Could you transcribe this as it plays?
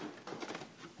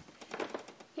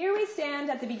Here we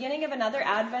stand at the beginning of another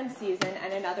Advent season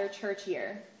and another church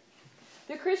year.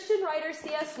 The Christian writer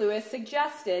C.S. Lewis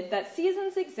suggested that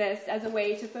seasons exist as a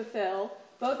way to fulfill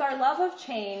both our love of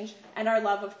change and our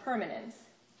love of permanence.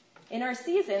 In our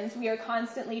seasons, we are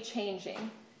constantly changing.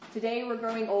 Today we're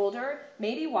growing older,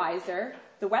 maybe wiser,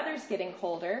 the weather's getting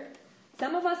colder.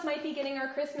 Some of us might be getting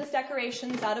our Christmas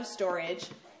decorations out of storage,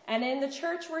 and in the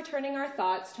church we're turning our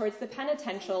thoughts towards the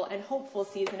penitential and hopeful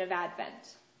season of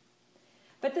Advent.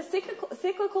 But the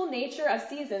cyclical nature of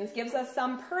seasons gives us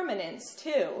some permanence,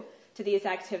 too, to these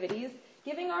activities,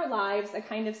 giving our lives a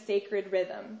kind of sacred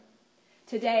rhythm.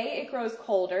 Today it grows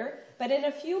colder, but in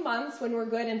a few months when we're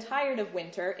good and tired of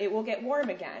winter, it will get warm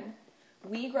again.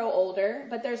 We grow older,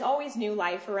 but there's always new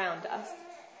life around us.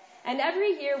 And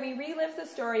every year we relive the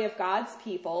story of God's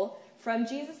people, from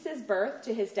Jesus' birth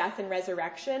to his death and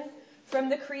resurrection, from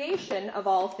the creation of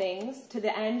all things to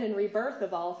the end and rebirth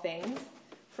of all things,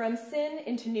 from sin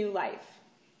into new life.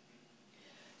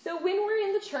 So when we're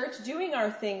in the church doing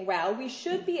our thing well, we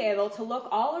should be able to look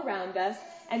all around us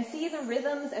and see the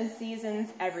rhythms and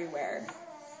seasons everywhere.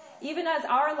 Even as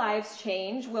our lives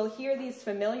change, we'll hear these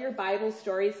familiar Bible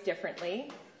stories differently.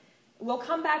 We'll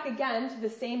come back again to the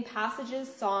same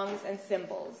passages, songs, and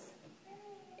symbols.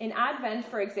 In Advent,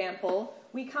 for example,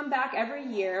 we come back every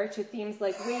year to themes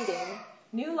like waiting,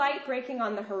 new light breaking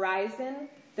on the horizon,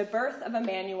 the birth of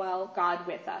Emmanuel, God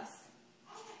with us.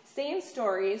 Same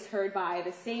stories heard by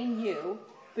the same you,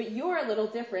 but you're a little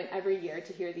different every year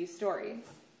to hear these stories.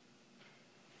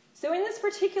 So in this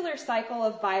particular cycle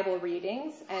of Bible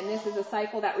readings, and this is a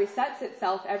cycle that resets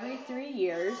itself every 3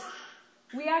 years,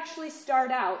 we actually start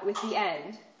out with the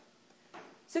end.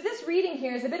 So this reading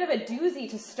here is a bit of a doozy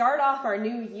to start off our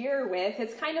new year with.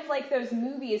 It's kind of like those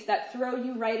movies that throw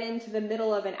you right into the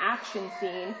middle of an action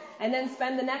scene and then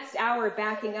spend the next hour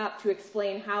backing up to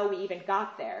explain how we even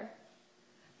got there.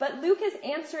 But Luke is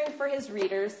answering for his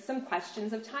readers some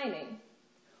questions of timing.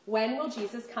 When will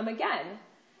Jesus come again?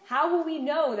 How will we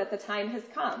know that the time has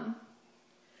come?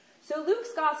 So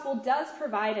Luke's gospel does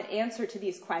provide an answer to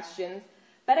these questions,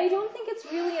 but I don't think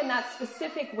it's really in that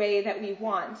specific way that we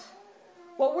want.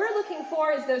 What we're looking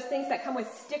for is those things that come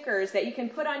with stickers that you can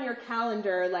put on your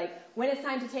calendar, like when it's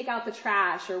time to take out the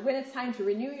trash, or when it's time to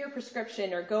renew your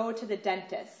prescription, or go to the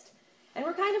dentist. And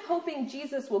we're kind of hoping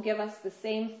Jesus will give us the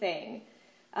same thing.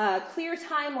 A clear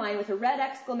timeline with a red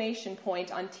exclamation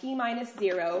point on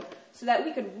T-0 so that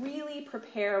we could really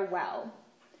prepare well.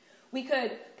 We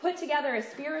could put together a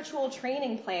spiritual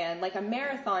training plan, like a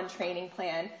marathon training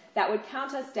plan, that would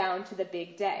count us down to the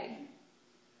big day.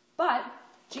 But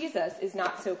Jesus is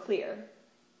not so clear.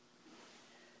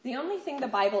 The only thing the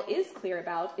Bible is clear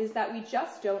about is that we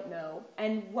just don't know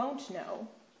and won't know.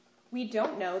 We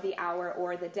don't know the hour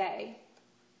or the day.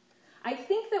 I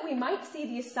think that we might see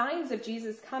these signs of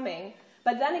Jesus coming,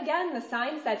 but then again, the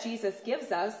signs that Jesus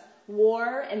gives us,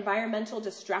 war, environmental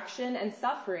destruction, and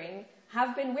suffering,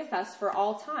 have been with us for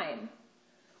all time.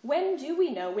 When do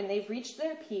we know when they've reached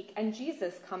their peak and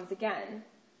Jesus comes again?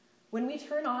 When we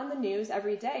turn on the news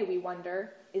every day, we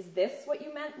wonder, is this what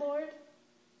you meant, Lord?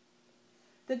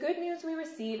 The good news we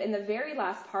receive in the very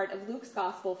last part of Luke's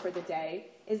gospel for the day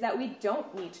is that we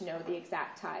don't need to know the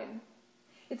exact time.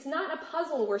 It's not a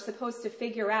puzzle we're supposed to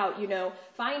figure out,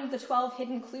 find the 12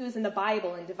 hidden clues in the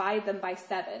Bible and divide them by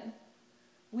 7.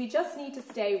 We just need to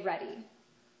stay ready.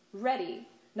 Ready,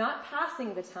 not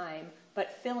passing the time,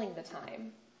 but filling the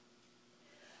time.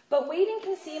 But waiting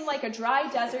can seem like a dry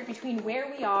desert between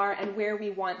where we are and where we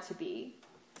want to be.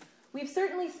 We've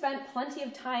certainly spent plenty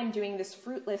of time doing this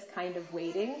fruitless kind of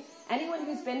waiting. Anyone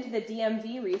who's been to the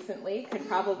DMV recently could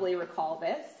probably recall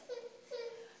this.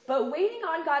 But waiting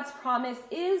on God's promise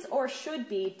is or should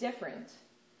be different.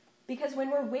 Because when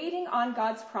we're waiting on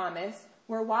God's promise,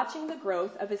 we're watching the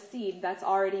growth of a seed that's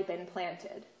already been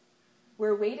planted.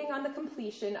 We're waiting on the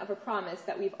completion of a promise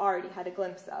that we've already had a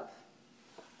glimpse of.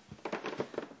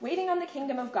 Waiting on the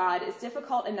kingdom of God is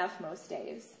difficult enough most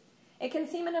days. It can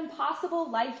seem an impossible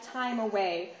lifetime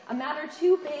away, a matter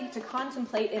too big to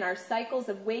contemplate in our cycles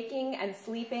of waking and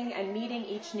sleeping and meeting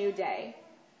each new day.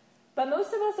 But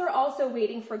most of us are also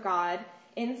waiting for God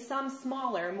in some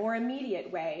smaller, more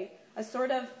immediate way, a sort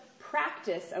of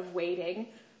practice of waiting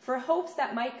for hopes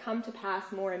that might come to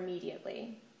pass more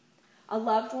immediately. A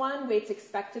loved one waits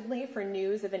expectantly for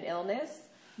news of an illness,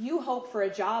 you hope for a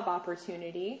job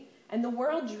opportunity, and the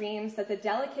world dreams that the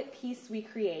delicate peace we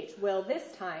create will,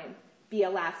 this time, be a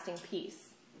lasting peace.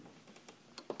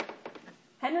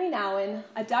 Henry Nouwen,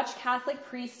 a Dutch Catholic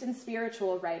priest and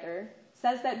spiritual writer,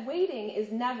 says that waiting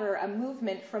is never a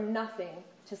movement from nothing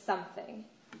to something.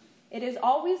 It is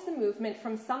always the movement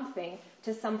from something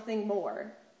to something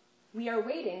more. We are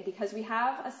waiting because we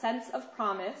have a sense of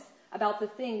promise about the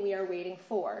thing we are waiting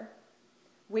for.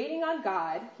 Waiting on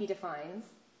God, he defines,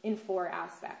 in 4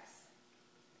 aspects.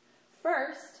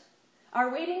 First, our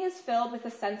waiting is filled with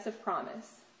a sense of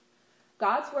promise.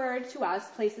 God's word to us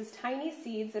places tiny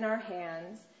seeds in our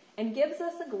hands and gives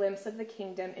us a glimpse of the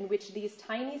kingdom in which these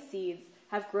tiny seeds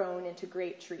have grown into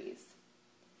great trees.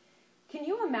 Can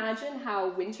you imagine how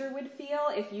winter would feel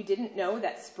if you didn't know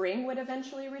that spring would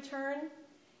eventually return?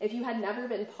 If you had never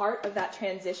been part of that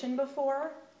transition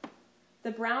before?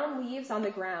 The brown leaves on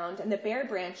the ground and the bare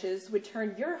branches would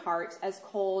turn your heart as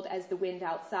cold as the wind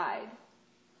outside.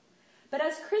 But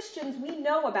as Christians, we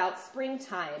know about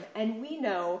springtime, and we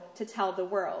know to tell the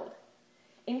world.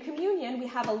 In communion, we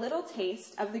have a little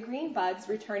taste of the green buds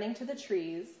returning to the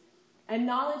trees and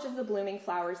knowledge of the blooming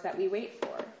flowers that we wait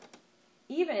for.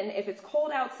 Even if it's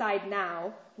cold outside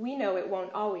now, we know it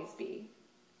won't always be.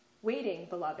 Waiting,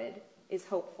 beloved, is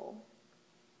hopeful.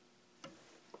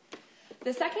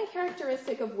 The second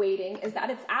characteristic of waiting is that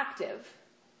it's active.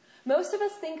 Most of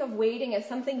us think of waiting as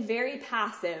something very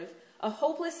passive, a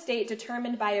hopeless state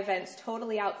determined by events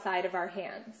totally outside of our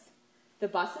hands. The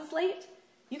bus is late,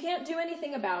 you can't do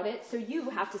anything about it, so you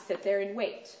have to sit there and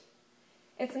wait.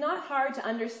 It's not hard to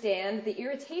understand the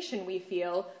irritation we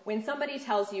feel when somebody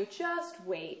tells you, just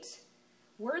wait.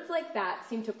 Words like that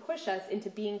seem to push us into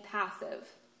being passive.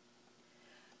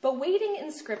 But waiting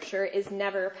in Scripture is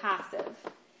never passive.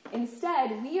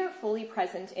 Instead, we are fully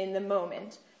present in the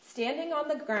moment, standing on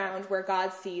the ground where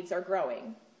God's seeds are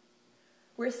growing.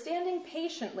 We're standing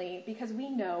patiently because we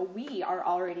know we are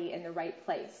already in the right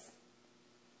place.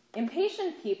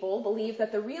 Impatient people believe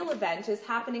that the real event is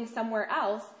happening somewhere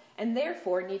else and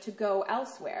therefore need to go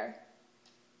elsewhere.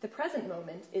 The present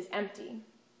moment is empty.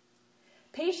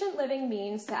 Patient living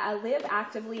means to live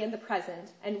actively in the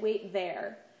present and wait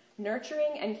there,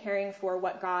 nurturing and caring for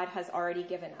what God has already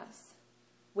given us.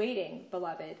 Waiting,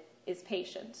 beloved, is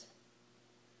patient.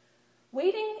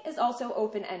 Waiting is also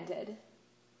open-ended.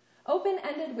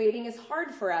 Open-ended waiting is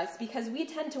hard for us because we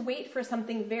tend to wait for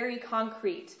something very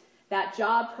concrete, that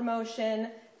job promotion,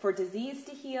 for disease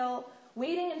to heal,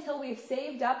 waiting until we've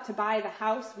saved up to buy the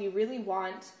house we really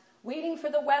want, waiting for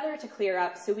the weather to clear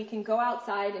up so we can go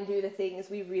outside and do the things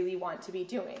we really want to be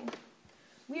doing.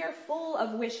 We are full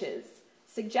of wishes,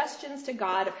 suggestions to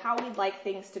God of how we'd like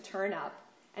things to turn up,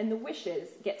 and the wishes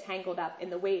get tangled up in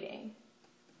the waiting.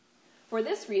 For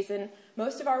this reason,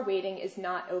 most of our waiting is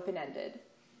not open-ended.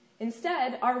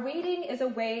 Instead, our waiting is a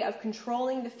way of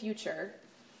controlling the future.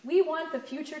 We want the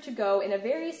future to go in a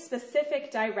very specific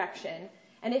direction,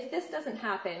 and if this doesn't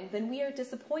happen, then we are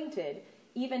disappointed,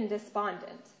 even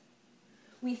despondent.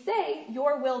 We say,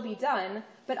 your will be done,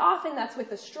 but often that's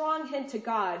with a strong hint to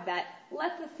God that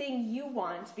let the thing you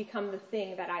want become the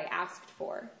thing that I asked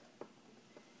for.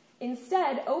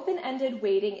 Instead, open-ended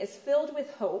waiting is filled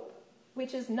with hope,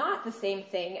 which is not the same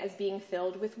thing as being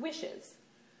filled with wishes.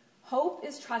 Hope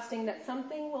is trusting that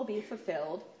something will be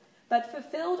fulfilled, but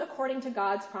fulfilled according to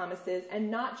God's promises and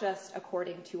not just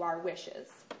according to our wishes.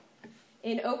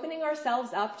 In opening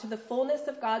ourselves up to the fullness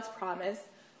of God's promise,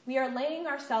 we are laying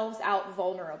ourselves out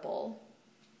vulnerable.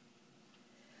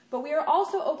 But we are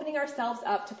also opening ourselves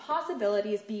up to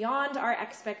possibilities beyond our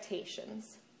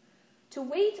expectations. To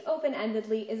wait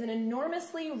open-endedly is an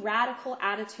enormously radical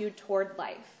attitude toward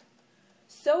life.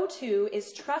 So too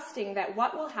is trusting that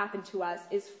what will happen to us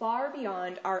is far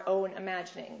beyond our own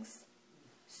imaginings.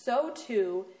 So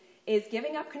too is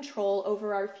giving up control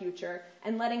over our future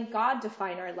and letting God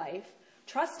define our life,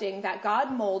 trusting that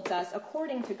God molds us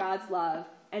according to God's love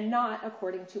and not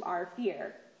according to our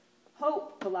fear.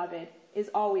 Hope, beloved, is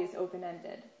always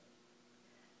open-ended.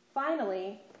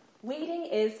 Finally, waiting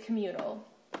is communal.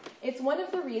 It's one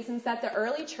of the reasons that the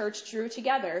early church drew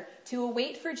together to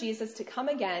await for Jesus to come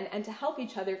again and to help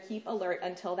each other keep alert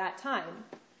until that time.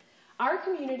 Our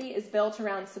community is built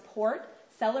around support,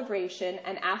 celebration,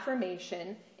 and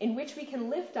affirmation in which we can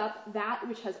lift up that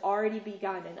which has already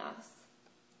begun in us.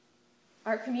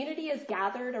 Our community is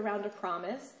gathered around a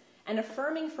promise and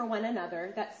affirming for one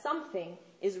another that something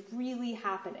is really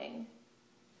happening.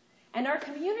 And our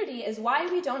community is why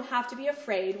we don't have to be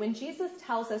afraid when Jesus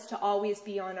tells us to always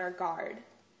be on our guard.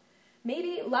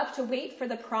 Maybe left to wait for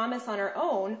the promise on our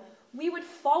own, we would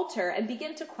falter and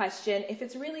begin to question if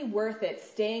it's really worth it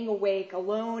staying awake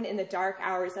alone in the dark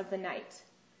hours of the night.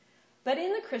 But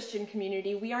in the Christian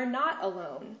community, we are not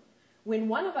alone. When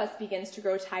one of us begins to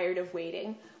grow tired of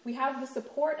waiting, we have the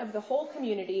support of the whole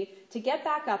community to get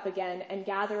back up again and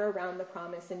gather around the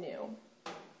promise anew.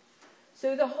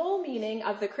 So the whole meaning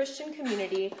of the Christian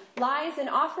community lies in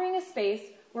offering a space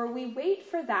where we wait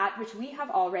for that which we have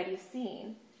already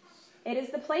seen. It is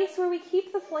the place where we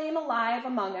keep the flame alive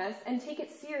among us and take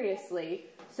it seriously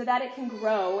so that it can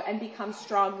grow and become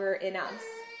stronger in us.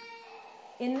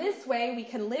 In this way, we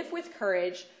can live with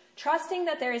courage, trusting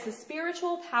that there is a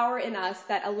spiritual power in us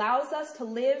that allows us to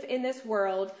live in this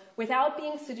world without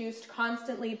being seduced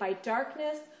constantly by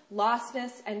darkness,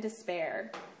 lostness, and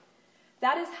despair.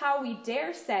 That is how we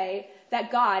dare say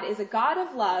that God is a God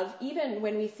of love even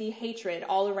when we see hatred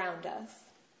all around us.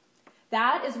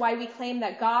 That is why we claim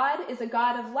that God is a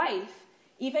God of life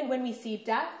even when we see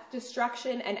death,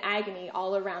 destruction, and agony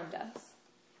all around us.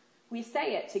 We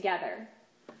say it together.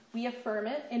 We affirm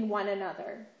it in one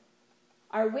another.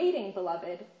 Our waiting,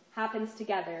 beloved, happens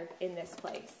together in this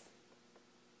place.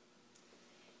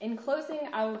 In closing,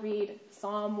 I'll read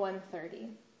Psalm 130.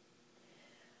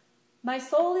 My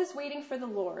soul is waiting for the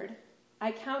Lord.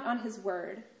 I count on his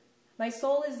word. My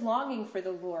soul is longing for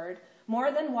the Lord,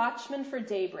 more than watchmen for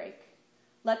daybreak.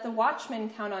 Let the watchman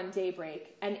count on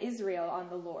daybreak, and Israel on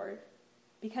the Lord.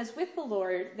 Because with the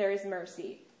Lord there is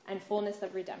mercy and fullness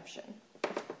of redemption.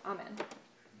 Amen.